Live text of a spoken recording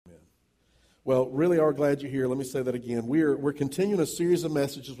Well, really are glad you're here. Let me say that again. We're continuing a series of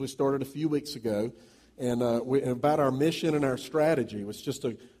messages we started a few weeks ago, and about our mission and our strategy.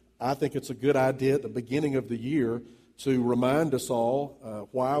 I think it's a good idea at the beginning of the year to remind us all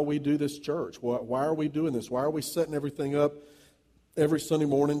why we do this church. Why are we doing this? Why are we setting everything up every Sunday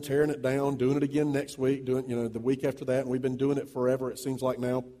morning, tearing it down, doing it again next week, doing the week after that, and we've been doing it forever, it seems like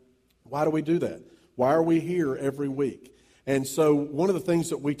now. Why do we do that? Why are we here every week? And so one of the things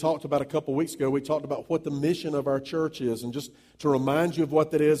that we talked about a couple weeks ago, we talked about what the mission of our church is. And just to remind you of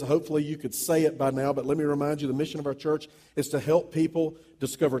what that is, hopefully you could say it by now, but let me remind you, the mission of our church is to help people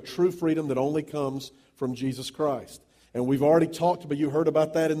discover true freedom that only comes from Jesus Christ. And we've already talked about, you heard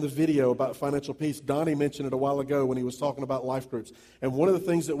about that in the video about financial peace. Donnie mentioned it a while ago when he was talking about life groups. And one of the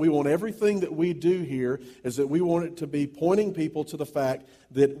things that we want, everything that we do here, is that we want it to be pointing people to the fact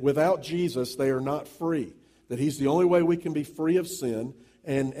that without Jesus, they are not free. That He's the only way we can be free of sin,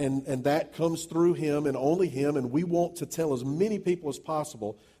 and that comes through Him and only Him, and we want to tell as many people as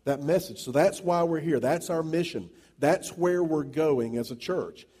possible that message. So that's why we're here. That's our mission. That's where we're going as a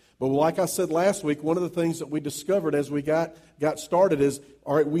church. But like I said last week, one of the things that we discovered as we got started is,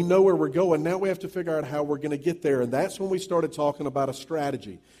 all right, we know where we're going. Now we have to figure out how we're going to get there. And that's when we started talking about a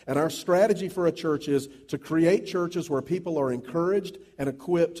strategy. And our strategy for a church is to create churches where people are encouraged and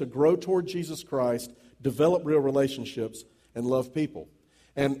equipped to grow toward Jesus Christ, develop real relationships, and love people.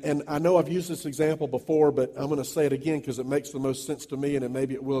 And I know I've used this example before, but I'm going to say it again because it makes the most sense to me, and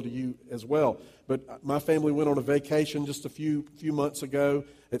maybe it will to you as well. But my family went on a vacation just a few months ago.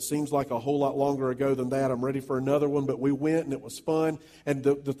 It seems like a whole lot longer ago than that. I'm ready for another one, but we went, and it was fun. And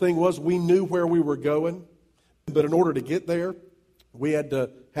the thing was, we knew where we were going, but in order to get there, we had to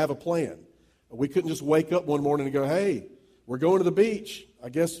have a plan. We couldn't just wake up one morning and go, hey, we're going to the beach. I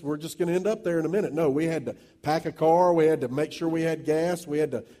guess we're just going to end up there in a minute. No, we had to pack a car. We had to make sure we had gas. We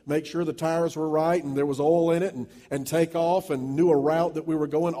had to make sure the tires were right and there was oil in it and take off and knew a route that we were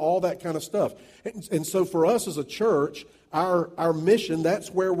going, all that kind of stuff. And so for us as a church, our mission,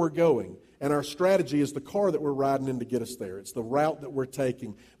 that's where we're going. And our strategy is the car that we're riding in to get us there. It's the route that we're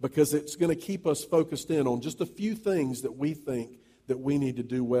taking because it's going to keep us focused in on just a few things that we think that we need to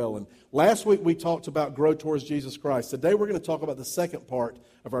do well. And last week we talked about grow towards Jesus Christ. Today we're going to talk about the second part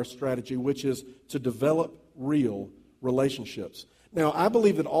of our strategy, which is to develop real relationships. Now, I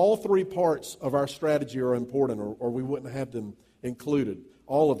believe that all three parts of our strategy are important, or we wouldn't have them included.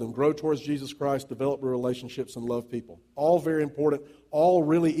 All of them. Grow towards Jesus Christ, develop real relationships, and love people. All very important, all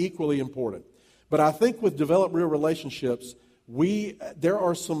really equally important. But I think with develop real relationships, there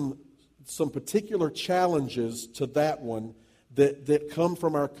are some particular challenges to that one that come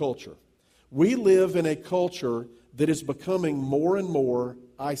from our culture. We live in a culture that is becoming more and more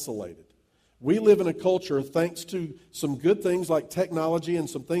isolated. We live in a culture, thanks to some good things like technology and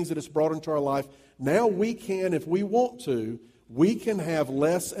some things that it's brought into our life, now we can, if we want to, we can have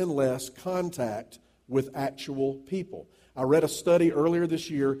less and less contact with actual people. I read a study earlier this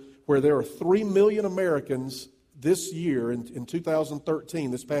year where there are 3 million Americans this year, in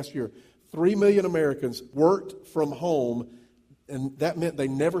 2013, this past year, 3 million Americans worked from home, and that meant they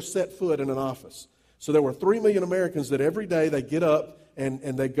never set foot in an office. So there were 3 million Americans that every day they get up and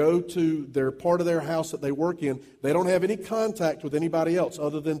they go to their part of their house that they work in. They don't have any contact with anybody else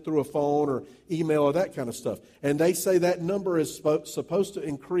other than through a phone or email or that kind of stuff. And they say that number is supposed to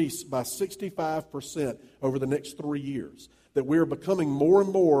increase by 65% over the next 3 years. That we're becoming more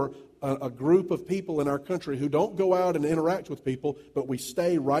and more a group of people in our country who don't go out and interact with people, but we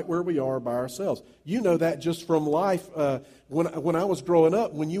stay right where we are by ourselves. You know that just from life. When I was growing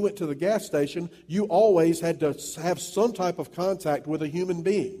up, when you went to the gas station, you always had to have some type of contact with a human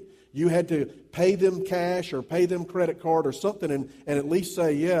being. You had to pay them cash or pay them credit card or something and at least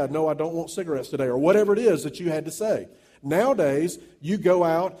say, yeah, no, I don't want cigarettes today, or whatever it is that you had to say. Nowadays, you go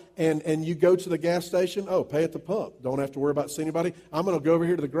out and you go to the gas station. Oh, pay at the pump. Don't have to worry about seeing anybody. I'm going to go over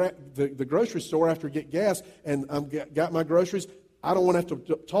here to the grocery store after I get gas, and I've got my groceries. I don't want to have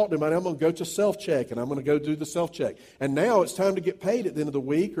to talk to anybody. I'm going to go to self-check, and I'm going to go do the self-check. And now it's time to get paid at the end of the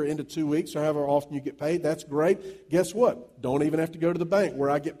week or into 2 weeks or however often you get paid. That's great. Guess what? Don't even have to go to the bank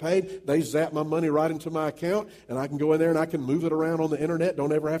where I get paid. They zap my money right into my account, and I can go in there and I can move it around on the internet.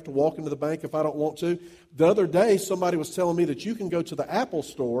 Don't ever have to walk into the bank if I don't want to. The other day, somebody was telling me that you can go to the Apple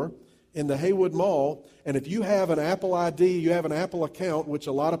store in the Haywood Mall, and if you have an Apple ID, you have an Apple account, which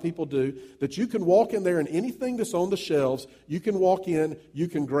a lot of people do, that you can walk in there and anything that's on the shelves, you can walk in, you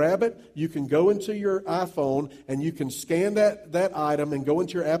can grab it, you can go into your iPhone, and you can scan that item and go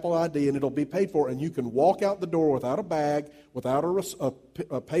into your Apple ID, and it'll be paid for, and you can walk out the door without a bag, without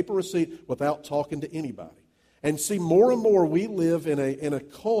a paper receipt, without talking to anybody. And see, more and more we live in a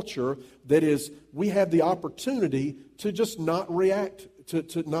culture that is, we have the opportunity to just not react,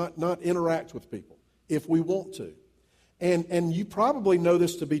 to not interact with people if we want to. And you probably know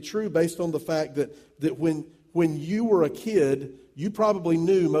this to be true based on the fact that when you were a kid, you probably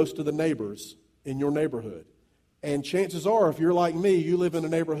knew most of the neighbors in your neighborhood. And chances are, if you're like me, you live in a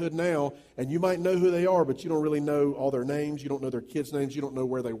neighborhood now, and you might know who they are, but you don't really know all their names. You don't know their kids' names. You don't know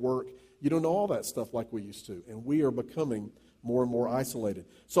where they work. You don't know all that stuff like we used to. And we are becoming more and more isolated.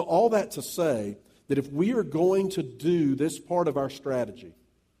 So all that to say that if we are going to do this part of our strategy,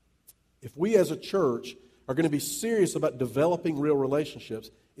 if we as a church are going to be serious about developing real relationships,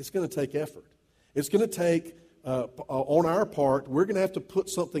 it's going to take effort. It's going to take, on our part, we're going to have to put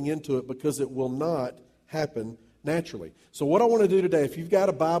something into it because it will not happen naturally. So what I want to do today, if you've got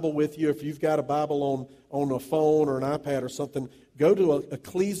a Bible with you, if you've got a Bible on a phone or an iPad or something, go to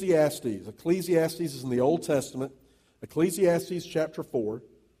Ecclesiastes. Ecclesiastes is in the Old Testament, Ecclesiastes chapter 4.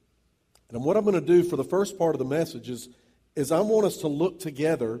 And what I'm going to do for the first part of the message is I want us to look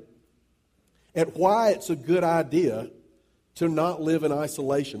together at why it's a good idea to not live in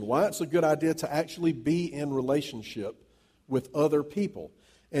isolation, why it's a good idea to actually be in relationship with other people.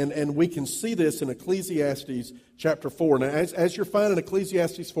 And we can see this in Ecclesiastes chapter 4. Now, as you're finding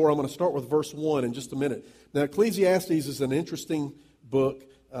Ecclesiastes 4, I'm going to start with verse 1 in just a minute. Now, Ecclesiastes is an interesting book.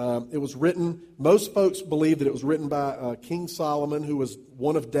 It was written, most folks believe that it was written by King Solomon, who was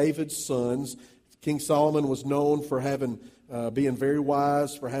one of David's sons. King Solomon was known for being very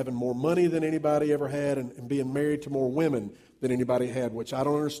wise, for having more money than anybody ever had, and being married to more women than anybody had, which I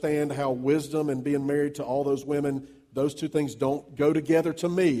don't understand how wisdom and being married to all those women, those two things don't go together to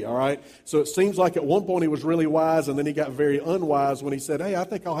me, all right? So it seems like at one point he was really wise, and then he got very unwise when he said, hey, I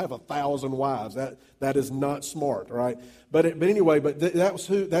think I'll have 1,000 wives. That is not smart, all right? But anyway, that's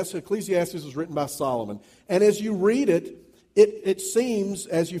Ecclesiastes was written by Solomon. And as you read it, it seems,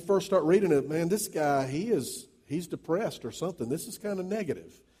 as you first start reading it, man, this guy, he's depressed or something. This is kind of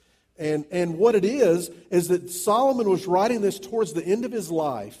negative. And what it is that Solomon was writing this towards the end of his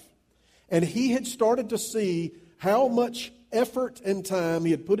life, and he had started to see how much effort and time he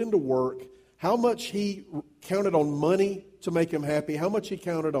had put into work, how much he counted on money to make him happy, how much he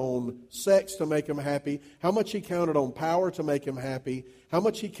counted on sex to make him happy, how much he counted on power to make him happy, how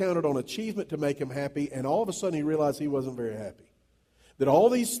much he counted on achievement to make him happy, and all of a sudden he realized he wasn't very happy. That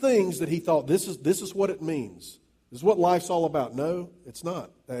all these things that he thought, this is what it means. This is what life's all about. No, it's not.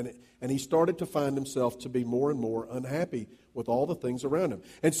 And he started to find himself to be more and more unhappy with all the things around him.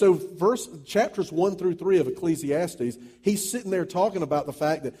 And so chapters 1 through 3 of Ecclesiastes, he's sitting there talking about the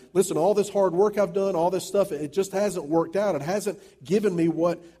fact that, listen, all this hard work I've done, all this stuff, it just hasn't worked out. It hasn't given me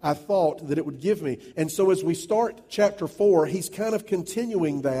what I thought that it would give me. And so as we start chapter 4, he's kind of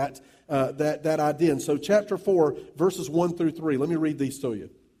continuing that idea. And so chapter 4, verses 1 through 3, let me read these to you.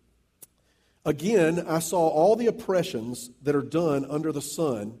 Again, I saw all the oppressions that are done under the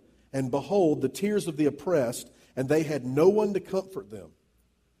sun, and behold, the tears of the oppressed, and they had no one to comfort them.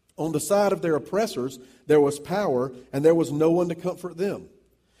 On the side of their oppressors there was power, and there was no one to comfort them.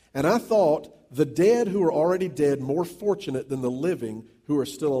 And I thought, the dead who are already dead more fortunate than the living who are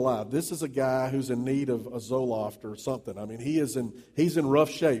still alive. This is a guy who's in need of a Zoloft or something. I mean, he's in rough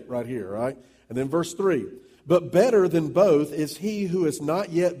shape right here, right? And then verse 3, but better than both is he who has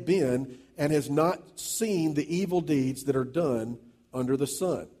not yet been and has not seen the evil deeds that are done under the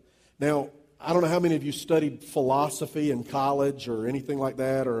sun. Now, I don't know how many of you studied philosophy in college or anything like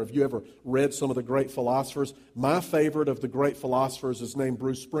that, or have you ever read some of the great philosophers? My favorite of the great philosophers is named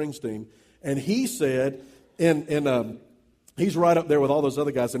Bruce Springsteen, and he said, he's right up there with all those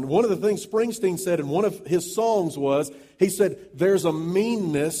other guys, and one of the things Springsteen said in one of his songs was, he said, there's a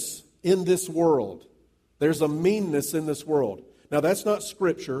meanness in this world. There's a meanness in this world. Now, that's not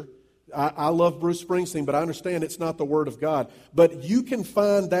scripture. I love Bruce Springsteen, but I understand it's not the Word of God. But you can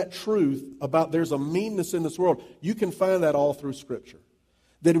find that truth about there's a meanness in this world. You can find that all through Scripture.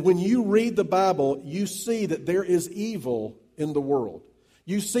 That when you read the Bible, you see that there is evil in the world.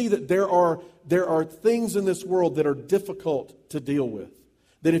 You see that there are things in this world that are difficult to deal with.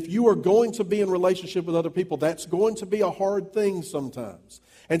 That if you are going to be in relationship with other people, that's going to be a hard thing sometimes.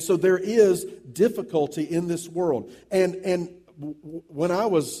 And so there is difficulty in this world. And when I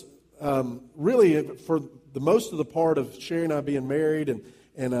was really, for the most of the part of Sherry and I being married,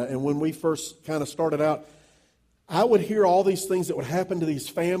 and when we first kind of started out, I would hear all these things that would happen to these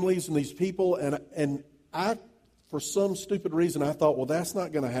families and these people, and I, for some stupid reason, I thought, well, that's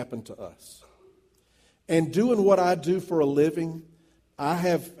not going to happen to us. And doing what I do for a living, I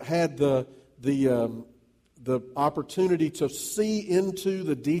have had the opportunity to see into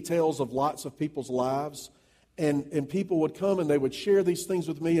the details of lots of people's lives. And people would come and they would share these things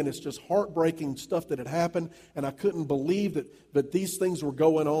with me, and it's just heartbreaking stuff that had happened, and I couldn't believe that these things were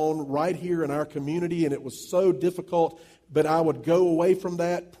going on right here in our community, and it was so difficult. But I would go away from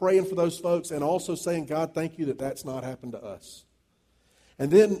that praying for those folks and also saying, God, thank you that that's not happened to us.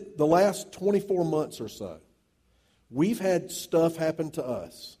 And then the last 24 months or so, we've had stuff happen to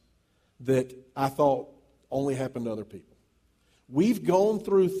us that I thought only happened to other people. We've gone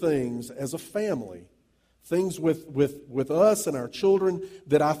through things as a family, things with us and our children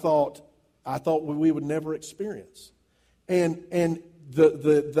that I thought we would never experience. And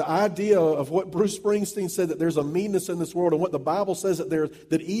the idea of what Bruce Springsteen said, that there's a meanness in this world, and what the Bible says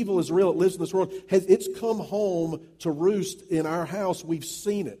that evil is real, it lives in this world, it's come home to roost in our house. We've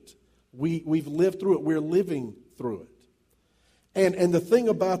seen it. We've lived through it. We're living through it. And the thing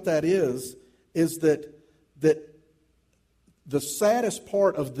about that is that the saddest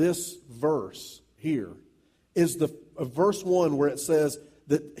part of this verse here is verse 1, where it says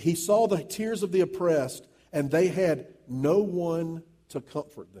that he saw the tears of the oppressed, and they had no one to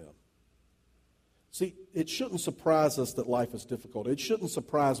comfort them. See, it shouldn't surprise us that life is difficult. It shouldn't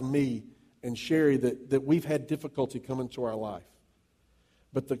surprise me and Sherry that we've had difficulty come into our life.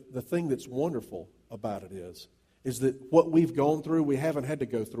 But the thing that's wonderful about it is that what we've gone through, we haven't had to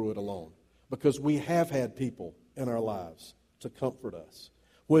go through it alone, because we have had people in our lives to comfort us.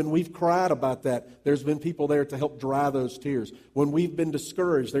 When we've cried about that, there's been people there to help dry those tears. When we've been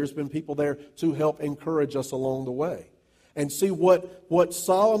discouraged, there's been people there to help encourage us along the way. And see what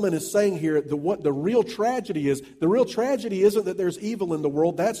Solomon is saying here, what the real tragedy is. The real tragedy isn't that there's evil in the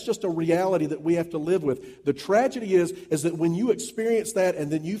world. That's just a reality that we have to live with. The tragedy is that when you experience that and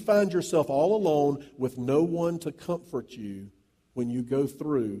then you find yourself all alone with no one to comfort you when you go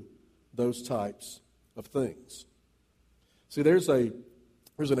through those types of things. See, there's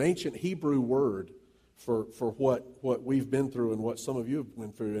an ancient Hebrew word for what we've been through and what some of you have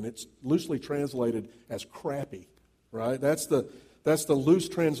been through, and it's loosely translated as crappy. Right? That's the loose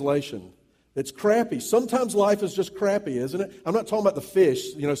translation. It's crappy. Sometimes life is just crappy, isn't it? I'm not talking about the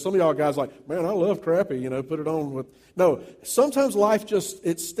fish. You know, some of y'all guys are like, man, I love crappy. You know, put it on with. No, sometimes life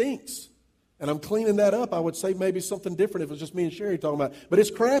it stinks. And I'm cleaning that up. I would say maybe something different if it was just me and Sherry talking about it. But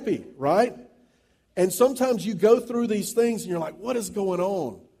it's crappy, right? And sometimes you go through these things and you're like, what is going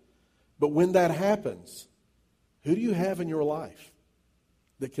on? But when that happens, who do you have in your life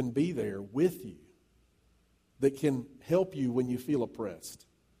that can be there with you, that can help you when you feel oppressed?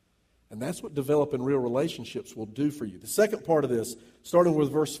 And that's what developing real relationships will do for you. The second part of this, starting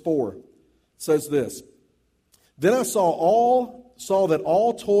with verse 4, says this: Then I saw that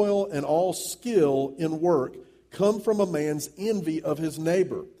all toil and all skill in work come from a man's envy of his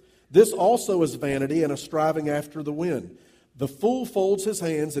neighbor. This also is vanity and a striving after the wind. The fool folds his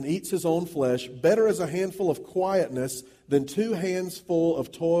hands and eats his own flesh. Better is a handful of quietness than 2 hands full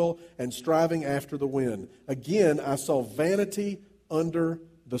of toil and striving after the wind. Again, I saw vanity under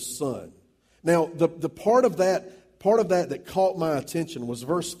the sun. Now, the part of that caught my attention was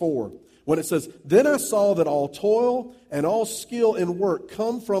verse 4, when it says, Then I saw that all toil and all skill in work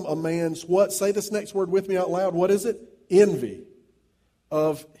come from a man's what? Say this next word with me out loud. What is it? Envy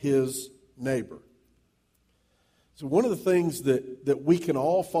of his neighbor. So one of the things that we can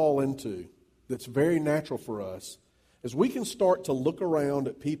all fall into that's very natural for us is we can start to look around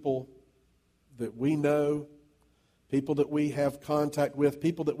at people that we know, people that we have contact with,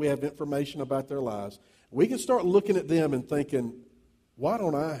 people that we have information about their lives. We can start looking at them and thinking, why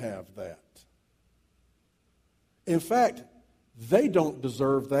don't I have that? In fact, they don't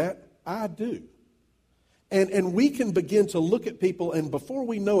deserve that. I do. And we can begin to look at people, and before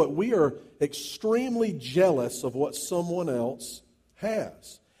we know it, we are extremely jealous of what someone else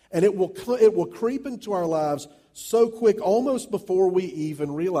has. And it will creep into our lives so quick, almost before we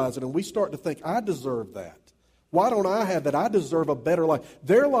even realize it. And we start to think, I deserve that. Why don't I have that? I deserve a better life.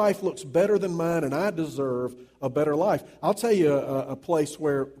 Their life looks better than mine, and I deserve a better life. I'll tell you a place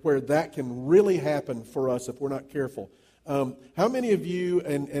where that can really happen for us if we're not careful. How many of you,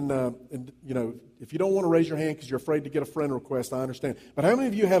 and you know, if you don't want to raise your hand because you're afraid to get a friend request, I understand. But how many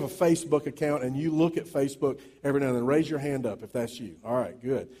of you have a Facebook account and you look at Facebook every now and then? Raise your hand up if that's you. All right,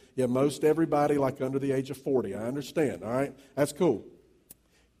 good. Yeah, most everybody like under the age of 40. I understand. All right, that's cool.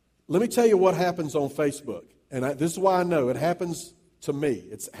 Let me tell you what happens on Facebook. And this is why I know it happens to me.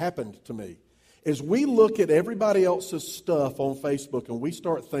 It's happened to me. Is we look at everybody else's stuff on Facebook and we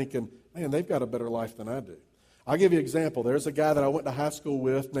start thinking, man, they've got a better life than I do. I'll give you an example. There's a guy that I went to high school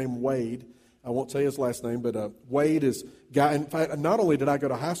with named Wade. I won't tell you his last name, but Wade is a guy. In fact, not only did I go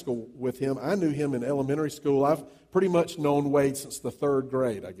to high school with him, I knew him in elementary school. I've pretty much known Wade since the 3rd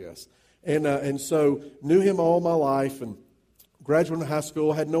grade, I guess. And so knew him all my life, and graduated high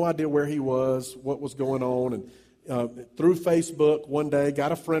school, had no idea where he was, what was going on, and through Facebook one day,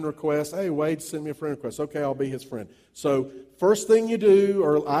 got a friend request. Hey, Wade, send me a friend request. Okay, I'll be his friend. So first thing you do,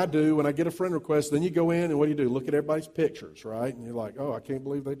 or I do, when I get a friend request, then you go in and what do? Look at everybody's pictures, right? And you're like, oh, I can't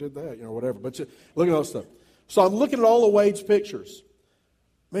believe they did that, whatever. But look at all that stuff. So I'm looking at all of Wade's pictures.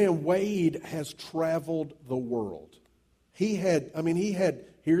 Man, Wade has traveled the world.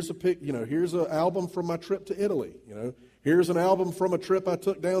 Here's a pic, here's an album from my trip to Italy, Here's an album from a trip I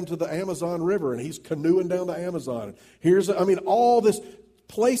took down to the Amazon River, and he's canoeing down the Amazon. All this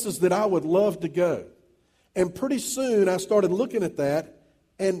places that I would love to go. And pretty soon I started looking at that,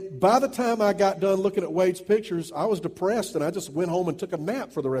 and by the time I got done looking at Wade's pictures, I was depressed, and I just went home and took a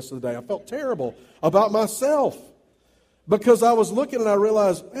nap for the rest of the day. I felt terrible about myself because I was looking and I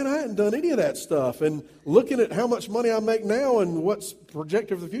realized, man, I hadn't done any of that stuff. And looking at how much money I make now and what's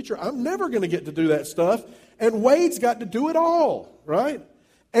projected for the future, I'm never going to get to do that stuff. And Wade's got to do it all, right?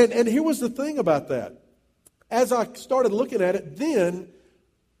 And here was the thing about that. As I started looking at it, then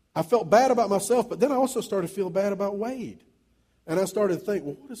I felt bad about myself, but then I also started to feel bad about Wade. And I started to think,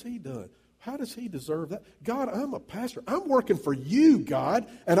 well, what has he done? How does he deserve that? God, I'm a pastor. I'm working for you, God.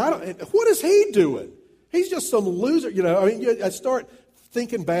 And what is he doing? He's just some loser. I start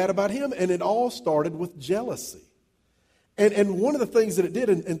thinking bad about him, and it all started with jealousy. And one of the things that it did,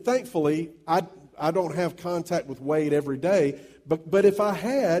 and thankfully, I don't have contact with Wade every day, but if I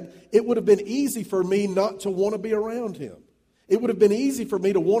had, it would have been easy for me not to want to be around him. It would have been easy for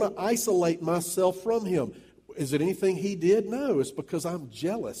me to want to isolate myself from him. Is it anything he did? No, it's because I'm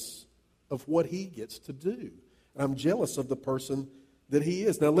jealous of what he gets to do. I'm jealous of the person that he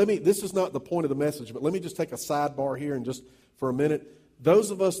is. Now, this is not the point of the message, but let me just take a sidebar here and just for a minute.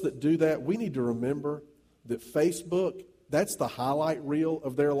 Those of us that do that, we need to remember that Facebook, that's the highlight reel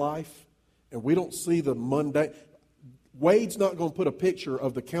of their life. And we don't see the mundane. Wade's not going to put a picture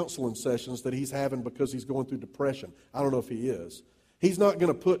of the counseling sessions that he's having because he's going through depression. I don't know if he is. He's not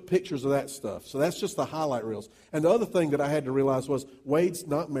going to put pictures of that stuff. So that's just the highlight reels. And the other thing that I had to realize was Wade's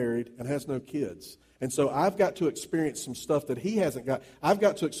not married and has no kids. And so I've got to experience some stuff that he hasn't got. I've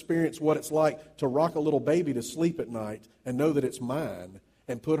got to experience what it's like to rock a little baby to sleep at night and know that it's mine,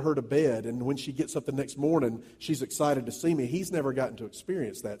 and put her to bed, and when she gets up the next morning, she's excited to see me. He's never gotten to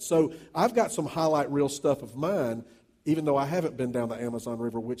experience that. So I've got some highlight reel stuff of mine, even though I haven't been down the Amazon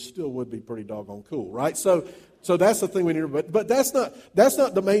River, which still would be pretty doggone cool, right? So that's the thing we need to, but that's not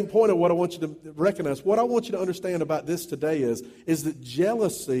the main point of what I want you to recognize. What I want you to understand about this today is that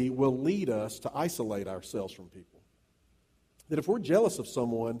jealousy will lead us to isolate ourselves from people. That if we're jealous of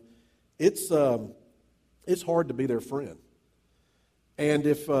someone, it's hard to be their friend. And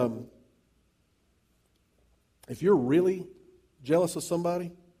if you're really jealous of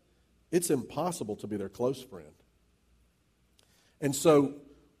somebody, it's impossible to be their close friend. And so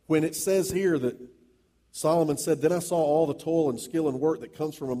when it says here that Solomon said, then I saw all the toil and skill and work that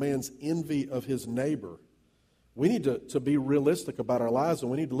comes from a man's envy of his neighbor. We need to be realistic about our lives,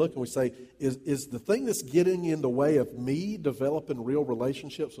 and we need to look and we say, is the thing that's getting in the way of me developing real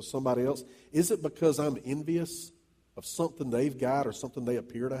relationships with somebody else, is it because I'm envious of something they've got or something they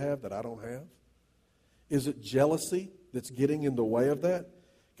appear to have that I don't have? Is it jealousy that's getting in the way of that?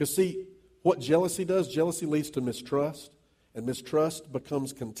 Because see, what jealousy does, jealousy leads to mistrust, and mistrust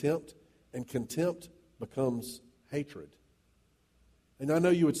becomes contempt, and contempt becomes hatred. And I know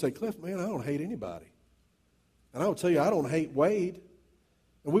you would say, Cliff, man, I don't hate anybody. And I would tell you, I don't hate Wade.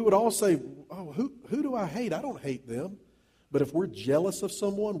 And we would all say, oh, who do I hate? I don't hate them. But if we're jealous of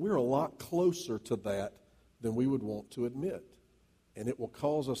someone, we're a lot closer to that than we would want to admit. And it will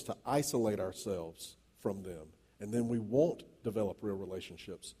cause us to isolate ourselves from them. And then we won't develop real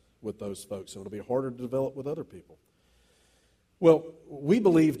relationships with those folks. And it'll be harder to develop with other people. Well, we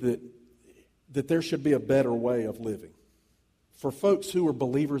believe that there should be a better way of living. For folks who are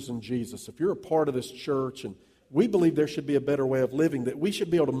believers in Jesus, if you're a part of this church, and we believe there should be a better way of living, that we should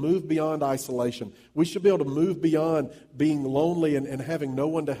be able to move beyond isolation. We should be able to move beyond being lonely and having no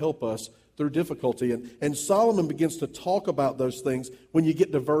one to help us through difficulty. And Solomon begins to talk about those things when you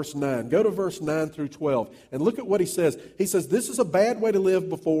get to verse 9. Go to verse 9 through 12 and look at what he says. He says, this is a bad way to live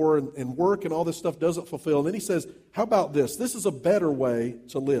before, and work and all this stuff doesn't fulfill. And then he says, how about this? This is a better way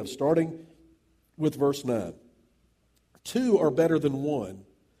to live, starting with verse 9. Two are better than one,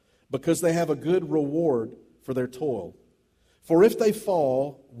 because they have a good reward for their toil. For if they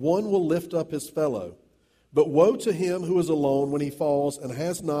fall, one will lift up his fellow. But woe to him who is alone when he falls and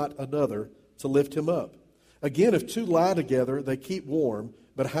has not another to lift him up. Again, if two lie together, they keep warm,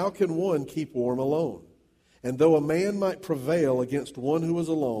 but how can one keep warm alone? And though a man might prevail against one who is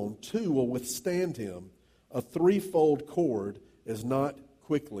alone, two will withstand him. A threefold cord is not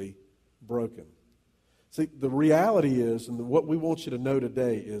quickly broken. See, the reality is, and what we want you to know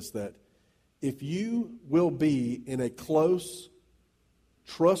today is that if you will be in a close,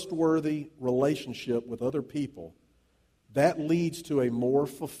 trustworthy relationship with other people, that leads to a more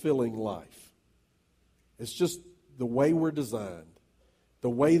fulfilling life. It's just the way we're designed.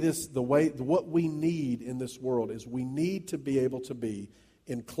 What we need in this world is we need to be able to be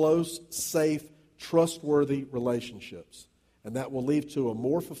in close, safe, trustworthy relationships. And that will lead to a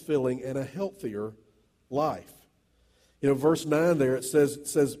more fulfilling and a healthier life. Verse 9 there, it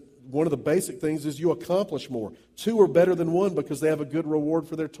says one of the basic things is you accomplish more. Two are better than one because they have a good reward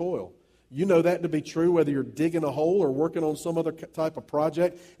for their toil. You know that to be true whether you're digging a hole or working on some other type of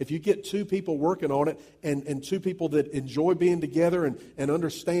project. If you get two people working on it and two people that enjoy being together and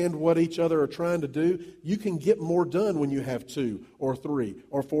understand what each other are trying to do, you can get more done when you have two or three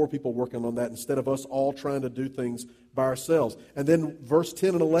or four people working on that instead of us all trying to do things by ourselves. And then verse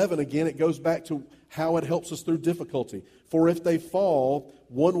 10 and 11, again, it goes back to how it helps us through difficulty. For if they fall,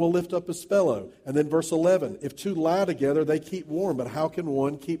 one will lift up his fellow. And then verse 11, if two lie together, they keep warm. But how can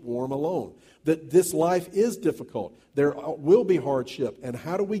one keep warm alone? That this life is difficult. There will be hardship. And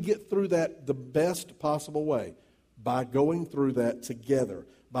how do we get through that the best possible way? By going through that together.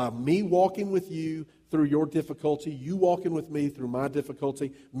 By me walking with you through your difficulty, you walking with me through my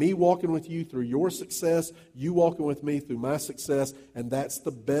difficulty, me walking with you through your success, you walking with me through my success. And that's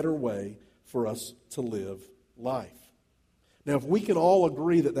the better way for us to live life. Now, if we can all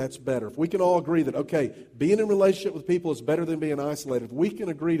agree that that's better, if we can all agree that, okay, being in a relationship with people is better than being isolated, if we can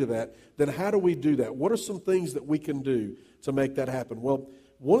agree to that, then how do we do that? What are some things that we can do to make that happen? Well,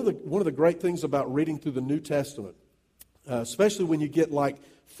 one of the great things about reading through the New Testament, especially when you get like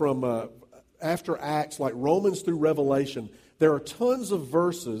from after Acts, like Romans through Revelation, there are tons of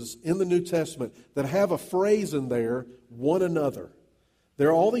verses in the New Testament that have a phrase in there, one another. There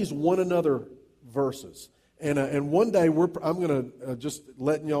are all these one another verses. And one day, I'm going to, just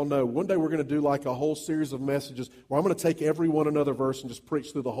letting y'all know, one day we're going to do like a whole series of messages where I'm going to take every one another verse and just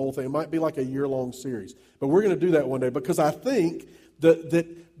preach through the whole thing. It might be like a year-long series. But we're going to do that one day because I think that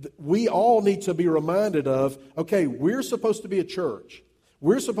we all need to be reminded of, okay, we're supposed to be a church.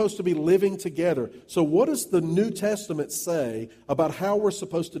 We're supposed to be living together. So what does the New Testament say about how we're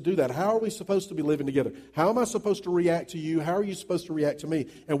supposed to do that? How are we supposed to be living together? How am I supposed to react to you? How are you supposed to react to me?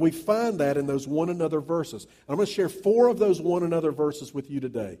 And we find that in those one another verses. I'm going to share 4 of those one another verses with you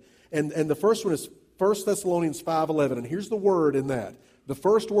today. And the first one is 1 Thessalonians 5:11. And here's the word in that. The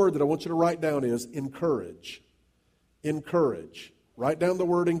first word that I want you to write down is encourage. Encourage. Write down the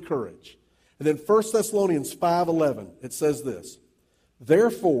word encourage. And then 1 Thessalonians 5:11, it says this.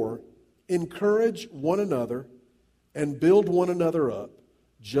 Therefore, encourage one another and build one another up,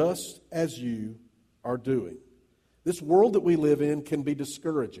 just as you are doing. This world that we live in can be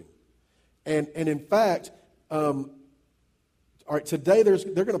discouraging. And in fact, all right, today they're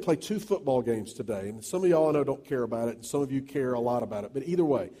going to play 2 football games today. And some of y'all I know don't care about it, and some of you care a lot about it. But either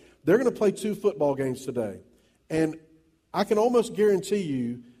way, they're going to play 2 football games today. And I can almost guarantee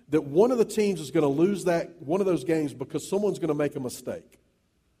you that one of the teams is going to lose one of those games because someone's going to make a mistake.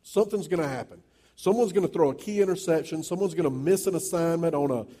 Something's going to happen. Someone's going to throw a key interception. Someone's going to miss an assignment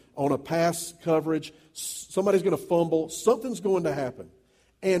on a pass coverage. Somebody's going to fumble. Something's going to happen.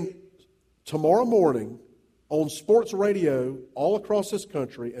 And tomorrow morning on sports radio all across this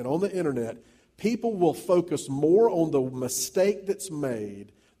country and on the internet, people will focus more on the mistake that's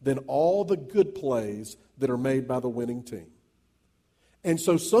made than all the good plays that are made by the winning team. And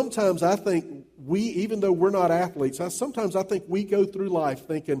so sometimes I think even though we're not athletes, sometimes I think we go through life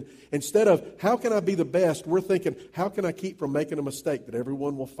thinking, instead of how can I be the best, we're thinking, how can I keep from making a mistake that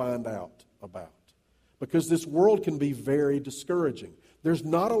everyone will find out about? Because this world can be very discouraging. There's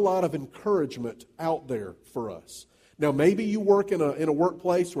not a lot of encouragement out there for us. Now, maybe you work in a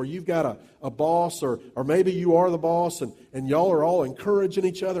workplace where you've got a boss, or maybe you are the boss, and y'all are all encouraging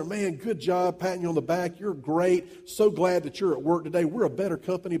each other. Man, good job, patting you on the back. You're great. So glad that you're at work today. We're a better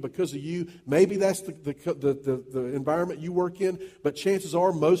company because of you. Maybe that's the environment you work in, but chances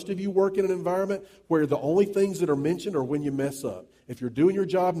are most of you work in an environment where the only things that are mentioned are when you mess up. If you're doing your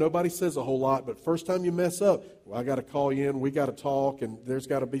job, nobody says a whole lot, but first time you mess up, well, I got to call you in, we got to talk, and there's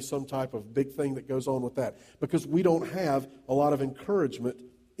got to be some type of big thing that goes on with that because we don't have a lot of encouragement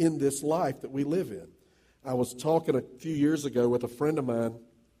in this life that we live in. I was talking a few years ago with a friend of mine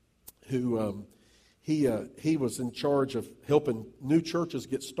who he was in charge of helping new churches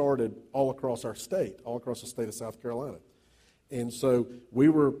get started all across our state, all across the state of South Carolina. And so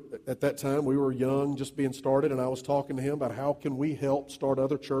at that time, we were young, just being started, and I was talking to him about how can we help start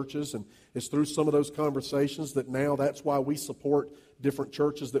other churches. And it's through some of those conversations that now that's why we support different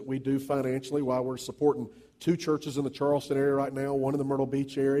churches that we do financially, why we're supporting 2 churches in the Charleston area right now, one in the Myrtle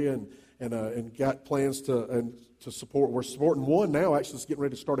Beach area, and got plans to support. We're supporting one now, actually, that's getting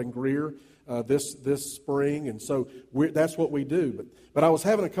ready to start in Greer this spring. And so that's what we do. But I was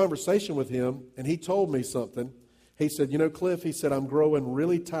having a conversation with him, and he told me something. He said, Cliff, he said, I'm growing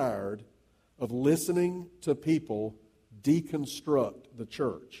really tired of listening to people deconstruct the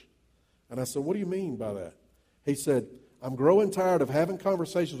church. And I said, what do you mean by that? He said, I'm growing tired of having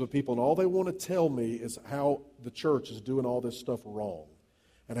conversations with people, and all they want to tell me is how the church is doing all this stuff wrong.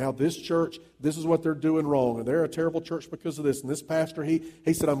 And how this church, this is what they're doing wrong. And they're a terrible church because of this. And this pastor, he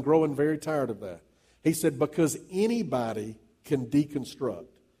said, I'm growing very tired of that. He said, because anybody can deconstruct.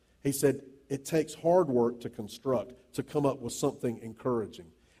 He said, it takes hard work to construct, to come up with something encouraging.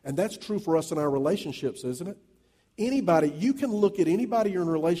 And that's true for us in our relationships, isn't it? Anybody, you can look at anybody you're in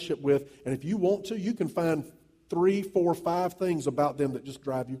a relationship with, and if you want to, you can find 3, 4, 5 things about them that just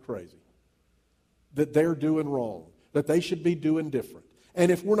drive you crazy. That they're doing wrong. That they should be doing different.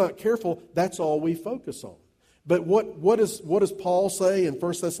 And if we're not careful, that's all we focus on. But what does Paul say in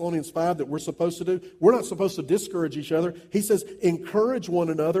 1 Thessalonians 5 that we're supposed to do? We're not supposed to discourage each other. He says, encourage one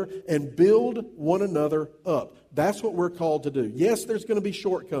another and build one another up. That's what we're called to do. Yes, there's going to be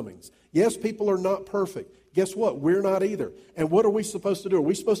shortcomings. Yes, people are not perfect. Guess what? We're not either. And what are we supposed to do? Are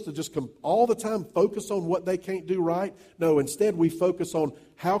we supposed to just all the time focus on what they can't do right? No, instead we focus on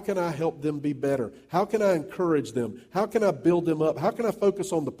how can I help them be better? How can I encourage them? How can I build them up? How can I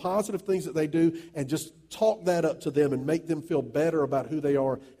focus on the positive things that they do and just talk that up to them and make them feel better about who they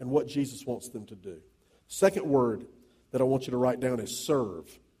are and what Jesus wants them to do? Second word that I want you to write down is serve.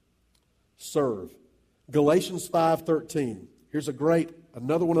 Serve. Galatians 5:13. Here's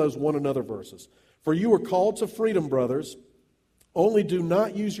another one of those one another verses. For you are called to freedom, brothers. Only do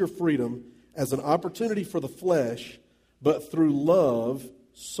not use your freedom as an opportunity for the flesh, but through love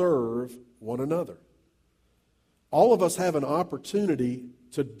serve one another. All of us have an opportunity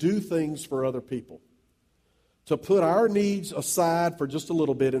to do things for other people. To put our needs aside for just a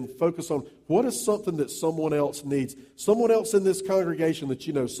little bit and focus on what is something that someone else needs. Someone else in this congregation that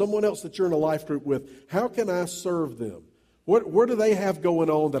you know, someone else that you're in a life group with. How can I serve them? What do they have going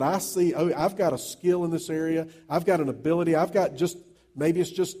on that I see? Oh, I've got a skill in this area. I've got an ability. Maybe it's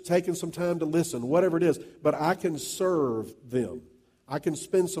just taking some time to listen, whatever it is. But I can serve them. I can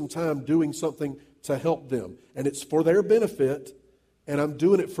spend some time doing something to help them. And it's for their benefit, and I'm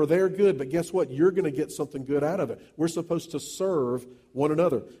doing it for their good. But guess what? You're going to get something good out of it. We're supposed to serve one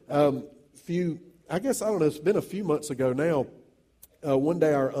another. It's been a few months ago now. One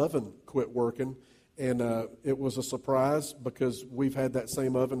day our oven quit working. And it was a surprise because we've had that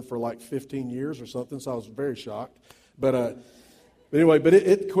same oven for like 15 years or something, so I was very shocked. But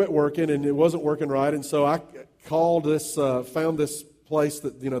it quit working and it wasn't working right. And so I found this place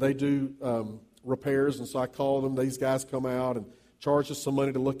that, they do repairs. And so I called them. These guys come out and charged us some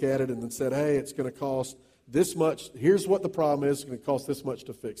money to look at it and then said, hey, it's going to cost this much. Here's what the problem is. It's going to cost this much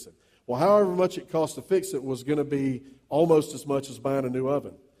to fix it. Well, however much it cost to fix it was going to be almost as much as buying a new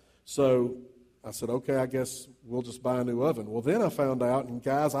oven. So I said, okay, I guess we'll just buy a new oven. Well, then I found out, and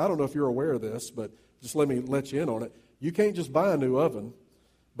guys, I don't know if you're aware of this, but just let me let you in on it. You can't just buy a new oven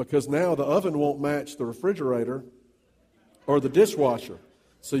because now the oven won't match the refrigerator or the dishwasher.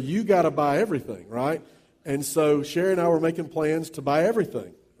 So you got to buy everything, right? And so Sherry and I were making plans to buy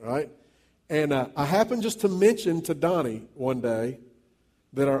everything, right? And I happened just to mention to Donnie one day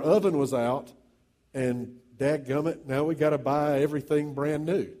that our oven was out, and dadgummit, now we got to buy everything brand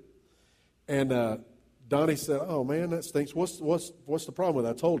new. And Donnie said, oh, man, that stinks. What's the problem with it?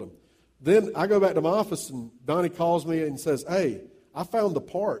 I told him. Then I go back to my office, and Donnie calls me and says, hey, I found the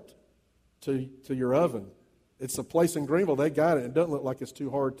part to your oven. It's a place in Greenville. They got it. It doesn't look like it's too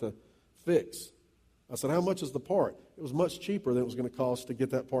hard to fix. I said, how much is the part? It was much cheaper than it was going to cost to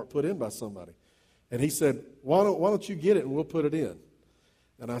get that part put in by somebody. And he said, why don't you get it and we'll put it in?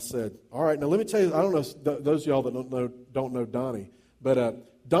 And I said, all right. Now, let me tell you, I don't know, those of y'all that don't know Donnie,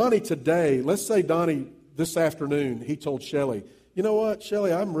 but Donnie today, let's say Donnie this afternoon, he told Shelley, you know what,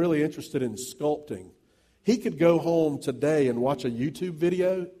 Shelley, I'm really interested in sculpting. He could go home today and watch a YouTube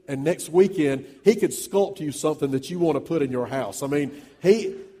video, and next weekend he could sculpt you something that you want to put in your house. I mean,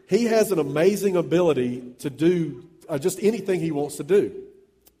 he has an amazing ability to do just anything he wants to do.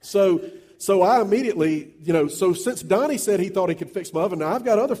 So I immediately, so since Donnie said he thought he could fix my oven, now I've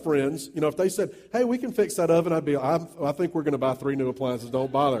got other friends, if they said, hey, we can fix that oven, I think we're going to buy 3 new appliances,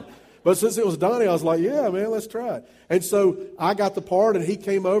 don't bother. But since it was Donnie, I was like, yeah, man, let's try it. And so I got the part, and he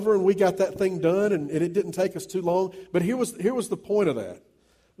came over, and we got that thing done, and it didn't take us too long. But here was the point of that.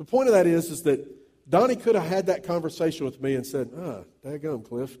 The point of that is that Donnie could have had that conversation with me and said, daggone,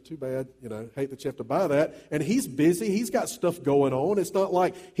 Cliff, too bad, hate that you have to buy that. And he's busy. He's got stuff going on. It's not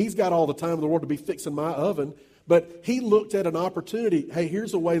like he's got all the time in the world to be fixing my oven. But he looked at an opportunity. Hey,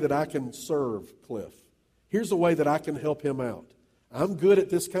 here's a way that I can serve Cliff. Here's a way that I can help him out. I'm good at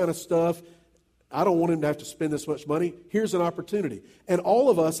this kind of stuff. I don't want him to have to spend this much money. Here's an opportunity. And all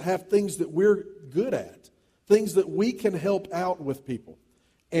of us have things that we're good at, things that we can help out with people.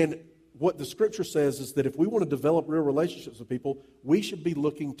 And what the Scripture says is that if we want to develop real relationships with people, we should be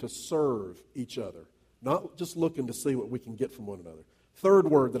looking to serve each other, not just looking to see what we can get from one another. Third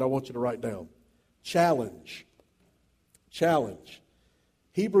word that I want you to write down, challenge. Challenge.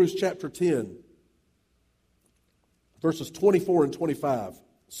 Hebrews chapter 10, verses 24 and 25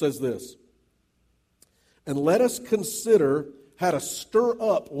 says this, and let us consider how to stir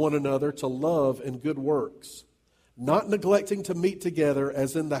up one another to love and good works, not neglecting to meet together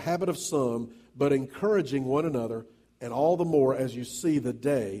as in the habit of some, but encouraging one another, and all the more as you see the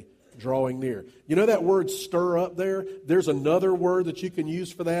day drawing near. You know that word stir up there? There's another word that you can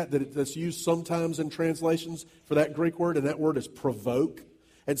use for that's used sometimes in translations for that Greek word, and that word is provoke.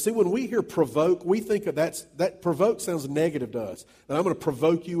 And see, when we hear provoke, we think of that provoke sounds negative to us. That I'm going to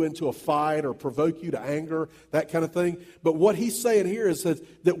provoke you into a fight or provoke you to anger, that kind of thing. But what he's saying here is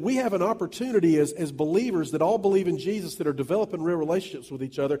that we have an opportunity as believers that all believe in Jesus, that are developing real relationships with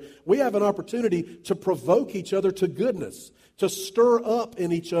each other. We have an opportunity to provoke each other to goodness, to stir up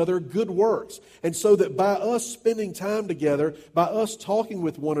in each other good works. And so that by us spending time together, by us talking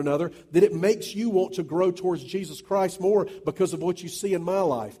with one another, that it makes you want to grow towards Jesus Christ more because of what you see in my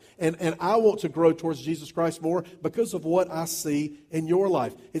life. And I want to grow towards Jesus Christ more because of what I see in your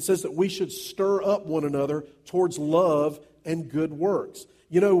life. It says that we should stir up one another towards love and good works.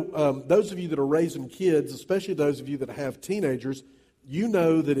 Those of you that are raising kids, especially those of you that have teenagers, you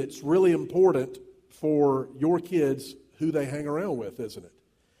know that it's really important for your kids who they hang around with, isn't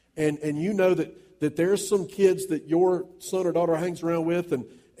it? And you know that there's some kids that your son or daughter hangs around with, and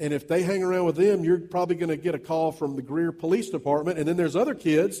if they hang around with them, you're probably going to get a call from the Greer Police Department. And then there's other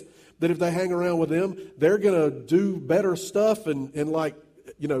kids that if they hang around with them, they're going to do better stuff and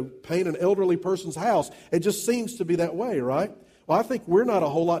paint an elderly person's house. It just seems to be that way, right? Well, I think we're not a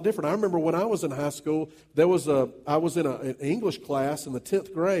whole lot different. I remember when I was in high school, I was in an English class in the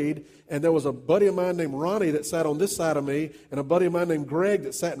 10th grade, and there was a buddy of mine named Ronnie that sat on this side of me, and a buddy of mine named Greg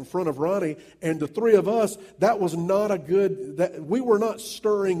that sat in front of Ronnie, and the three of us, we were not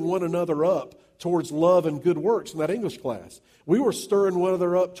stirring one another up towards love and good works in that English class. We were stirring one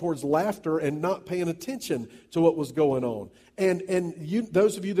another up towards laughter and not paying attention to what was going on. And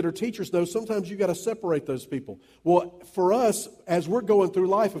those of you that are teachers know sometimes you got to separate those people. Well, for us, as we're going through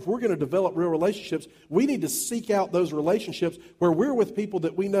life, if we're going to develop real relationships, we need to seek out those relationships where we're with people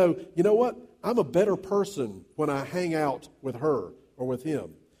that we know, you know what, I'm a better person when I hang out with her or with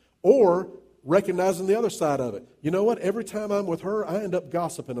him. Or recognizing the other side of it. You know what, every time I'm with her, I end up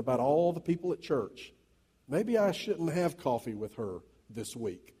gossiping about all the people at church. Maybe I shouldn't have coffee with her this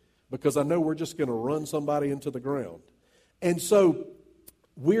week because I know we're just going to run somebody into the ground. And so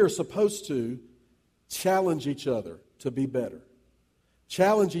we are supposed to challenge each other to be better.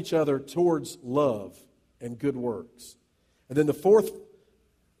 Challenge each other towards love and good works. And then the fourth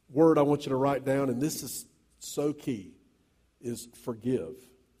word I want you to write down, and this is so key, is forgive.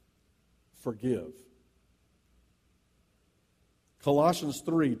 Forgive. Colossians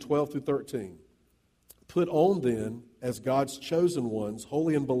 3:12 through 13. Put on then, as God's chosen ones,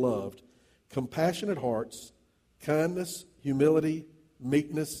 holy and beloved, compassionate hearts, kindness, humility,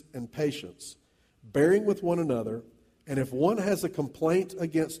 meekness, and patience, bearing with one another, and if one has a complaint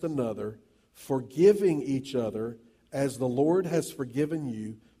against another, forgiving each other, as the Lord has forgiven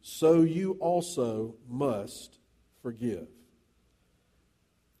you, so you also must forgive.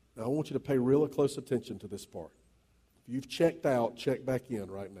 Now, I want you to pay real close attention to this part. If you've checked out, check back in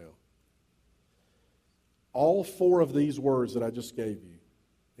right now. All four of these words that I just gave you,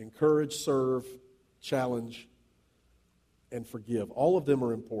 encourage, serve, challenge, and forgive, all of them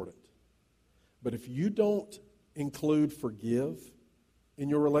are important. But if you don't include forgive in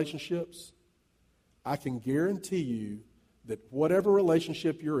your relationships, I can guarantee you that whatever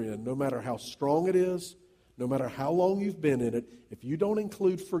relationship you're in, no matter how strong it is, no matter how long you've been in it, if you don't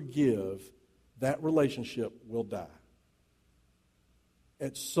include forgive, that relationship will die.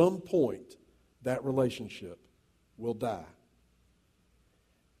 At some point, that relationship will die.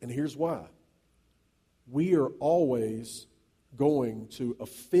 And here's why. We are always going to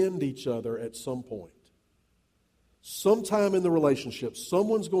offend each other at some point. Sometime in the relationship,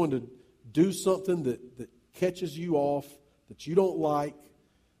 someone's going to do something that catches you off, that you don't like,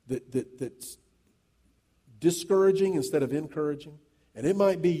 that's discouraging instead of encouraging. And it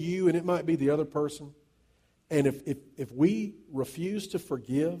might be you and it might be the other person. And if we refuse to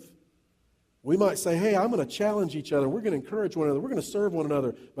forgive, we might say, hey, I'm going to challenge each other. We're going to encourage one another. We're going to serve one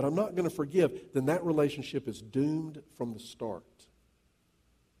another. But I'm not going to forgive. Then that relationship is doomed from the start.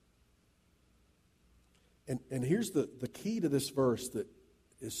 And here's the key to this verse that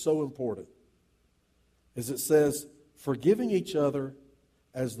is so important. Is it says, forgiving each other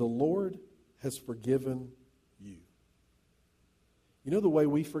as the Lord has forgiven you. You know the way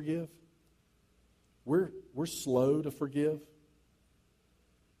we forgive? We're slow to forgive.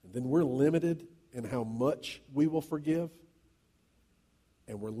 And then we're limited in how much we will forgive.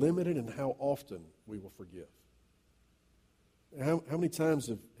 And we're limited in how often we will forgive. How many times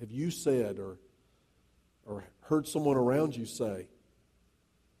have you said or heard someone around you say,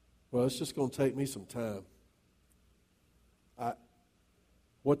 well, it's just going to take me some time.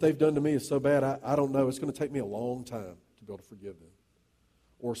 What they've done to me is so bad, I don't know. It's going to take me a long time to be able to forgive them.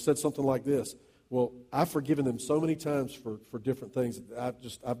 Or said something like this, well, I've forgiven them so many times for different things.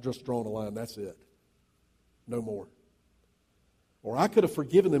 I've just drawn a line. That's it. No more. Or I could have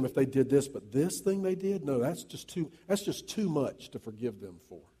forgiven them if they did this, but this thing they did, no, that's just too much to forgive them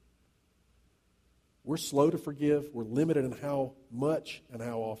for. We're slow to forgive. We're limited in how much and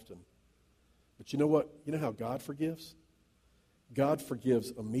how often. But you know what? You know how God forgives? God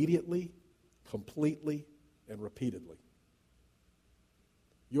forgives immediately, completely, and repeatedly.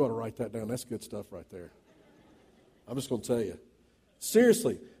 You ought to write that down. That's good stuff right there. I'm just going to tell you.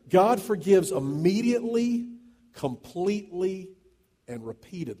 Seriously, God forgives immediately, completely, and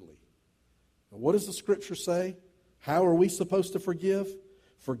repeatedly. Now, what does the Scripture say? How are we supposed to forgive?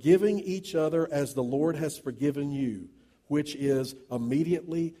 Forgiving each other as the Lord has forgiven you, which is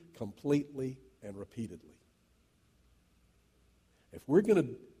immediately, completely, and repeatedly. If we're going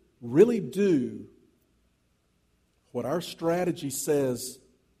to really do what our strategy says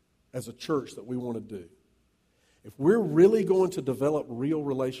as a church that we want to do, if we're really going to develop real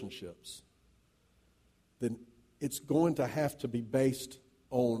relationships, then it's going to have to be based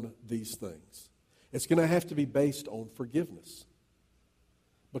on these things. It's going to have to be based on forgiveness.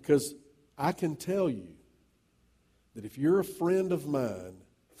 Because I can tell you that if you're a friend of mine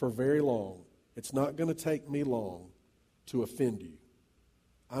for very long, it's not going to take me long to offend you.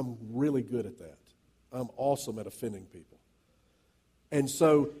 I'm really good at that. I'm awesome at offending people. And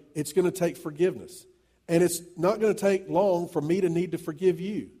so it's going to take forgiveness. And it's not going to take long for me to need to forgive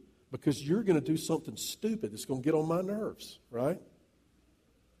you because you're going to do something stupid that's going to get on my nerves, right?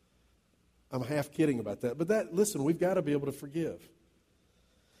 I'm half kidding about that. But listen, we've got to be able to forgive.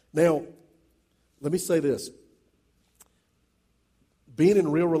 Now, let me say this. Being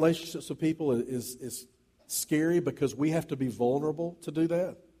in real relationships with people is scary because we have to be vulnerable to do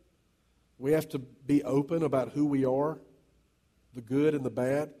that. We have to be open about who we are, the good and the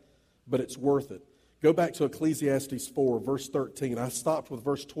bad, but it's worth it. Go back to Ecclesiastes 4, verse 13. I stopped with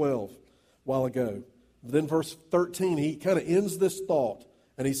verse 12 a while ago. Then verse 13, he kind of ends this thought,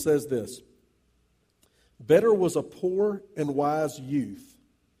 and he says this. Better was a poor and wise youth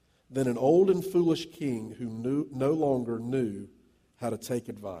than an old and foolish king who no longer knew how to take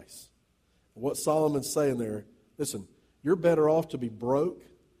advice. What Solomon's saying there, listen, you're better off to be broke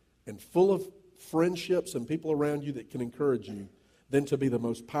and full of friendships and people around you that can encourage you than to be the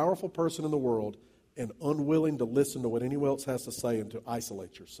most powerful person in the world and unwilling to listen to what anyone else has to say and to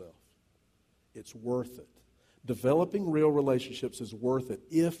isolate yourself. It's worth it. Developing real relationships is worth it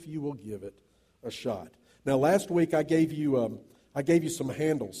if you will give it a shot. Now, last week I gave you some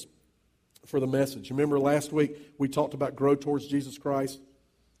handles for the message. Remember last week we talked about grow towards Jesus Christ?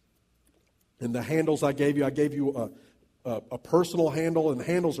 And the handles I gave you a personal handle, and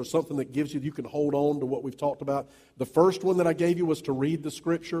handles are something that gives you can hold on to what we've talked about. The first one that I gave you was to read the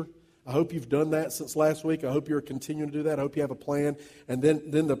Scripture. I hope you've done that since last week. I hope you're continuing to do that. I hope you have a plan. And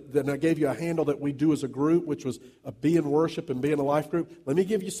then I gave you a handle that we do as a group, which was a Be in Worship and Be in a Life group. Let me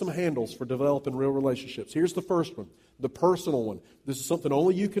give you some handles for developing real relationships. Here's the first one, the personal one. This is something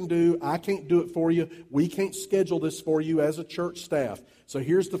only you can do. I can't do it for you. We can't schedule this for you as a church staff. So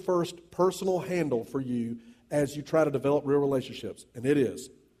here's the first personal handle for you as you try to develop real relationships. And it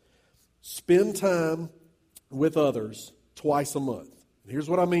is, spend time with others twice a month. Here's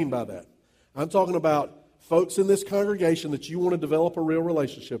what I mean by that. I'm talking about folks in this congregation that you want to develop a real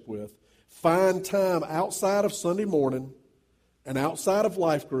relationship with. Find time outside of Sunday morning and outside of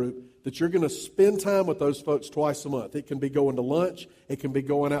life group, that you're going to spend time with those folks twice a month. It can be going to lunch. It can be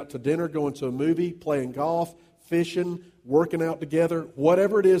going out to dinner, going to a movie, playing golf, fishing, working out together,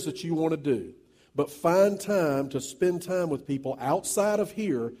 whatever it is that you want to do. But find time to spend time with people outside of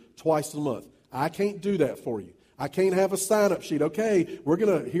here twice a month. I can't do that for you. I can't have a sign-up sheet. Okay,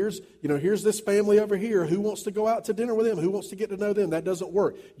 here's this family over here. Who wants to go out to dinner with them? Who wants to get to know them? That doesn't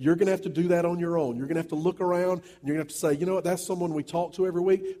work. You're going to have to do that on your own. You're going to have to look around, and you're going to have to say, you know what, that's someone we talk to every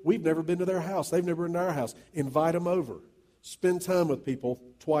week. We've never been to their house. They've never been to our house. Invite them over. Spend time with people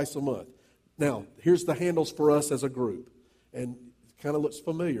twice a month. Now, here's the handles for us as a group. And it kind of looks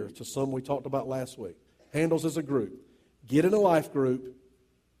familiar to some we talked about last week. Handles as a group. Get in a life group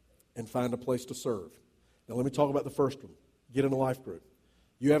and find a place to serve. Now, let me talk about the first one. Get in a life group.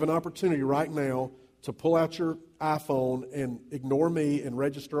 You have an opportunity right now to pull out your iPhone and ignore me and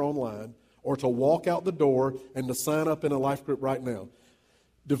register online, or to walk out the door and to sign up in a life group right now.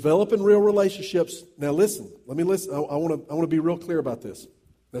 Developing real relationships. Now, listen. Let me listen. I want to be real clear about this.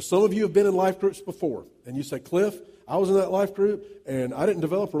 Now, some of you have been in life groups before, and you say, Cliff, I was in that life group, and I didn't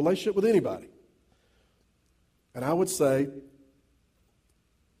develop a relationship with anybody. And I would say,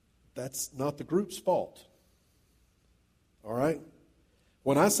 that's not the group's fault. All right?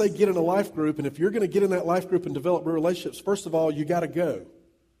 When I say get in a life group, and if you're going to get in that life group and develop real relationships, first of all, you got to go.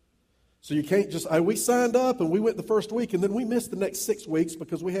 So you can't just, we signed up and we went the first week, and then we missed the next 6 weeks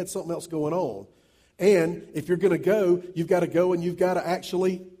because we had something else going on. And if you're going to go, you've got to go and you've got to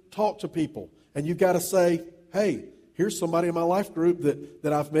actually talk to people. And you've got to say, hey, here's somebody in my life group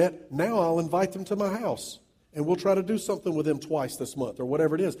that I've met. Now I'll invite them to my house. And we'll try to do something with them twice this month or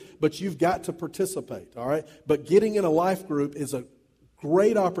whatever it is. But you've got to participate, all right? But getting in a life group is a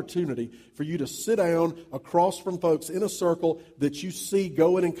great opportunity for you to sit down across from folks in a circle that you see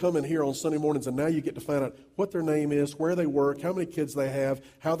going and coming here on Sunday mornings, and now you get to find out what their name is, where they work, how many kids they have,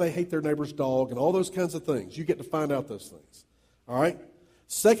 how they hate their neighbor's dog, and all those kinds of things. You get to find out those things, all right?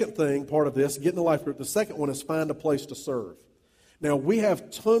 Second thing, part of this, get in a life group, the second one is find a place to serve. Now, we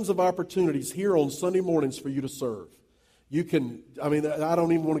have tons of opportunities here on Sunday mornings for you to serve. You can, I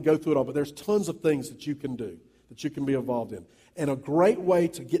don't even want to go through it all, but there's tons of things that you can do, that you can be involved in. And a great way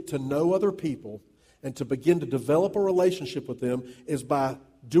to get to know other people and to begin to develop a relationship with them is by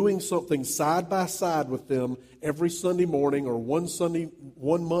doing something side by side with them every Sunday morning or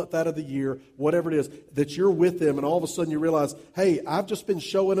one month out of the year, whatever it is, that you're with them, and all of a sudden you realize, hey, I've just been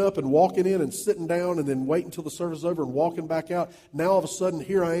showing up and walking in and sitting down and then waiting until the service is over and walking back out. Now all of a sudden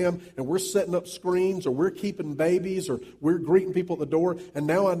here I am, and we're setting up screens, or we're keeping babies, or we're greeting people at the door, and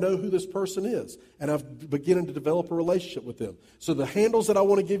now I know who this person is, and I'm beginning to develop a relationship with them. So the handles that I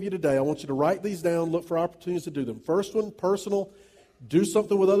want to give you today, I want you to write these down, look for opportunities to do them. First one, personal. Do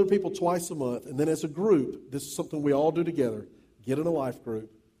something with other people twice a month, and then as a group, this is something we all do together, get in a life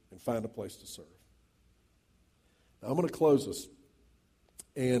group and find a place to serve. Now, I'm going to close this,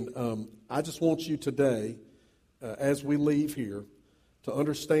 and I just want you today, as we leave here, to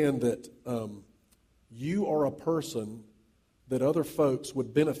understand that you are a person that other folks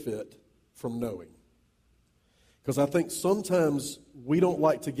would benefit from knowing. Because I think sometimes we don't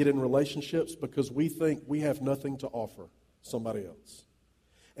like to get in relationships because we think we have nothing to offer somebody else.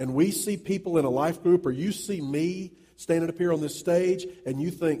 And we see people in a life group, or you see me standing up here on this stage, and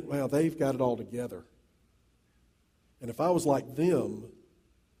you think, wow, they've got it all together. And if I was like them,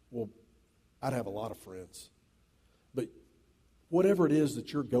 well, I'd have a lot of friends. But whatever it is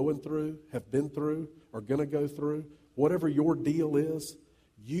that you're going through, have been through, or going to go through, whatever your deal is,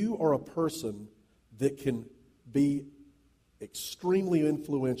 you are a person that can be extremely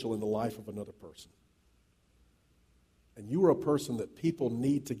influential in the life of another person. And you are a person that people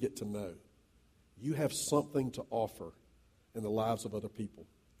need to get to know. You have something to offer in the lives of other people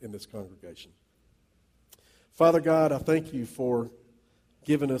in this congregation. Father God, I thank you for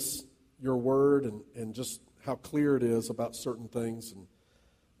giving us your word and just how clear it is about certain things. And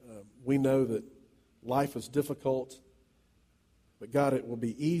we know that life is difficult, but God, it will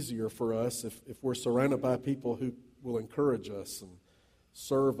be easier for us if we're surrounded by people who will encourage us and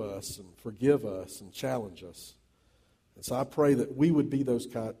serve us and forgive us and challenge us. And so I pray that we would be those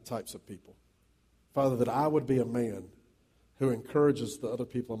types of people. Father, that I would be a man who encourages the other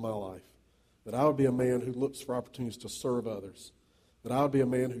people in my life. That I would be a man who looks for opportunities to serve others. That I would be a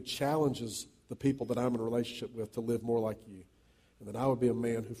man who challenges the people that I'm in a relationship with to live more like you. And that I would be a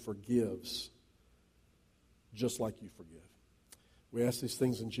man who forgives just like you forgive. We ask these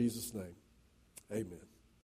things in Jesus' name. Amen.